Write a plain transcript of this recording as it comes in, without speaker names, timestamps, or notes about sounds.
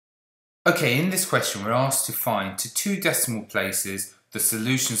Okay, in this question we're asked to find to two decimal places the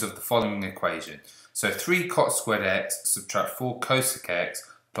solutions of the following equation. So 3 cot squared x subtract 4 cosec x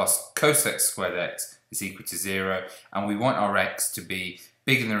plus cosec squared x is equal to 0, and we want our x to be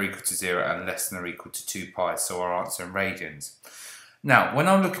bigger than or equal to 0 and less than or equal to 2 pi, so our answer in radians. Now, when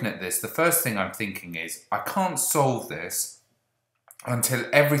I'm looking at this, the first thing I'm thinking is I can't solve this until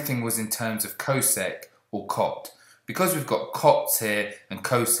everything was in terms of cosec or cot. Because we've got cots here and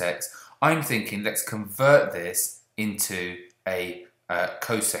cosecs, I'm thinking let's convert this into a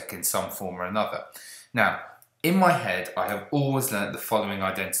cosec in some form or another. Now, in my head, I have always learnt the following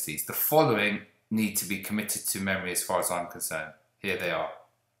identities. The following need to be committed to memory as far as I'm concerned. Here they are.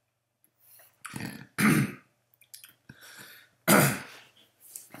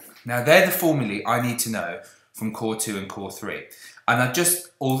 Now, they're the formulae I need to know from core 2 and core 3. And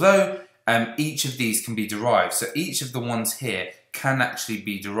although each of these can be derived, so each of the ones here can actually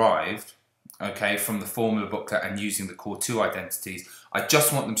be derived, okay, from the formula booklet and using the core 2 identities, I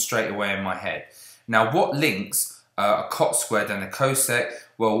just want them straight away in my head. Now, what links a cot squared and a cosec?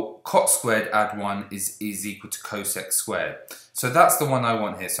 Well, cot squared add 1 is equal to cosec squared. So that's the one I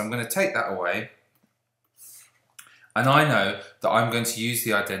want here. So I'm going to take that away. And I know that I'm going to use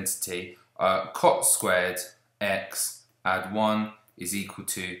the identity cot squared x add 1 is equal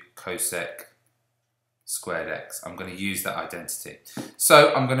to cosec squared x. I'm going to use that identity.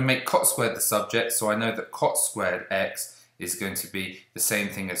 So I'm going to make cot squared the subject, so I know that cot squared x is going to be the same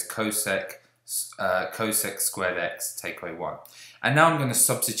thing as cosec squared x, take away 1. And now I'm going to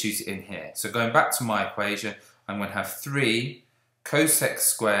substitute it in here. So going back to my equation, I'm going to have 3 cosec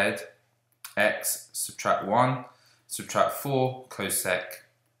squared x subtract 1, subtract 4 cosec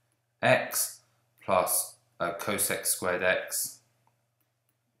x plus cosec squared x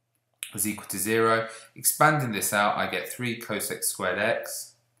is equal to 0. Expanding this out, I get 3 cosec squared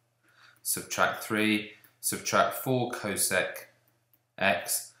x, subtract 3, subtract 4 cosec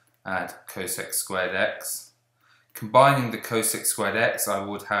x, add cosec squared x. Combining the cosec squared x, I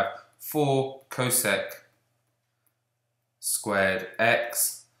would have 4 cosec squared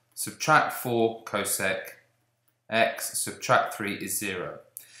x, subtract 4 cosec x, subtract 3 is 0.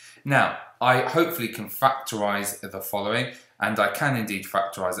 Now, I hopefully can factorise the following, and I can indeed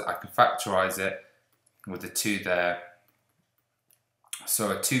factorise it. I can factorise it with the 2 there.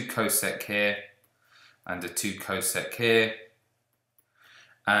 So a 2 cosec here, and a 2 cosec here,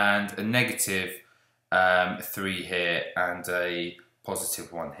 and a negative 3 here, and a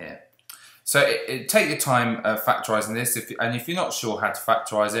positive 1 here. So take your time factorising this, and if you're not sure how to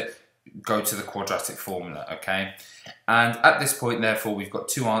factorise it, go to the quadratic formula, okay? And at this point, therefore, we've got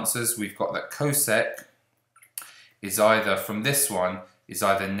 2 answers. We've got that cosec is either, from this one, is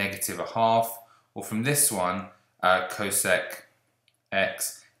either negative a half, or from this one, cosec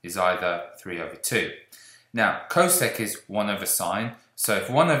x is either 3 over 2. Now, cosec is 1 over sine, so if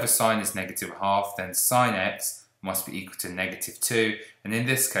 1 over sine is negative a half, then sine x must be equal to negative 2, and in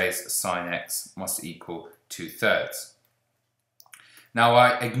this case, sine x must equal 2/3. Now,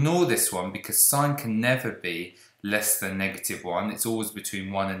 I ignore this one because sine can never be less than negative 1. It's always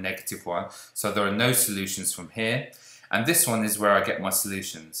between 1 and negative 1. So there are no solutions from here. And this one is where I get my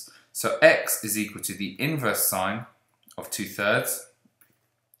solutions. So x is equal to the inverse sine of 2/3.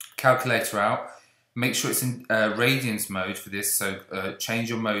 Calculator out. Make sure it's in radians mode for this. So change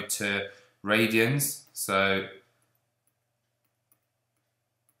your mode to radians. So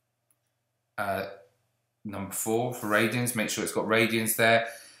number 4 for radians, make sure it's got radians there.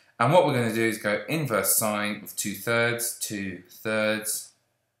 And what we're going to do is go inverse sine of 2/3,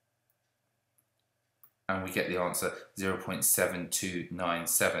 and we get the answer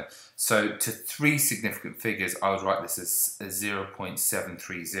 0.7297. So to 3 significant figures, I would write this as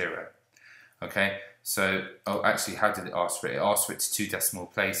 0.730. Okay, so, oh, actually, how did it ask for it? It asked for it to 2 decimal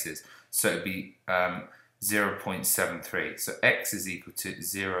places. So it would be 0.73. So x is equal to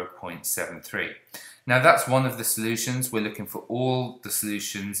 0.73. Now that's one of the solutions. We're looking for all the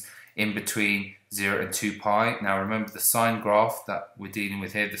solutions in between 0 and 2 pi. Now remember the sine graph that we're dealing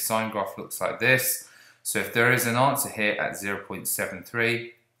with here. The sine graph looks like this. So if there is an answer here at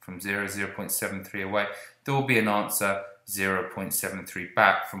 0.73, from 0.73 away, there will be an answer 0.73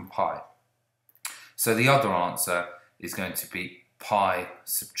 back from pi. So the other answer is going to be pi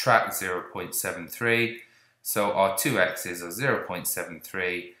subtract 0.73. So our 2x's are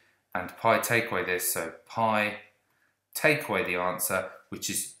 0.73, and pi take away this, so pi take away the answer, which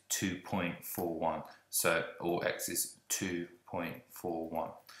is 2.41. So all x is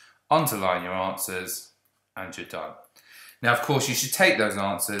 2.41. Underline your answers, and you're done. Now, of course, you should take those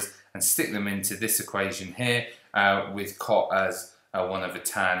answers and stick them into this equation here with cot as 1 over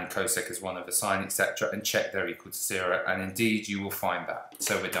tan and cosec is 1 over sine, etc., and check they're equal to 0, and indeed you will find that.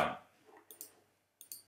 So we're done.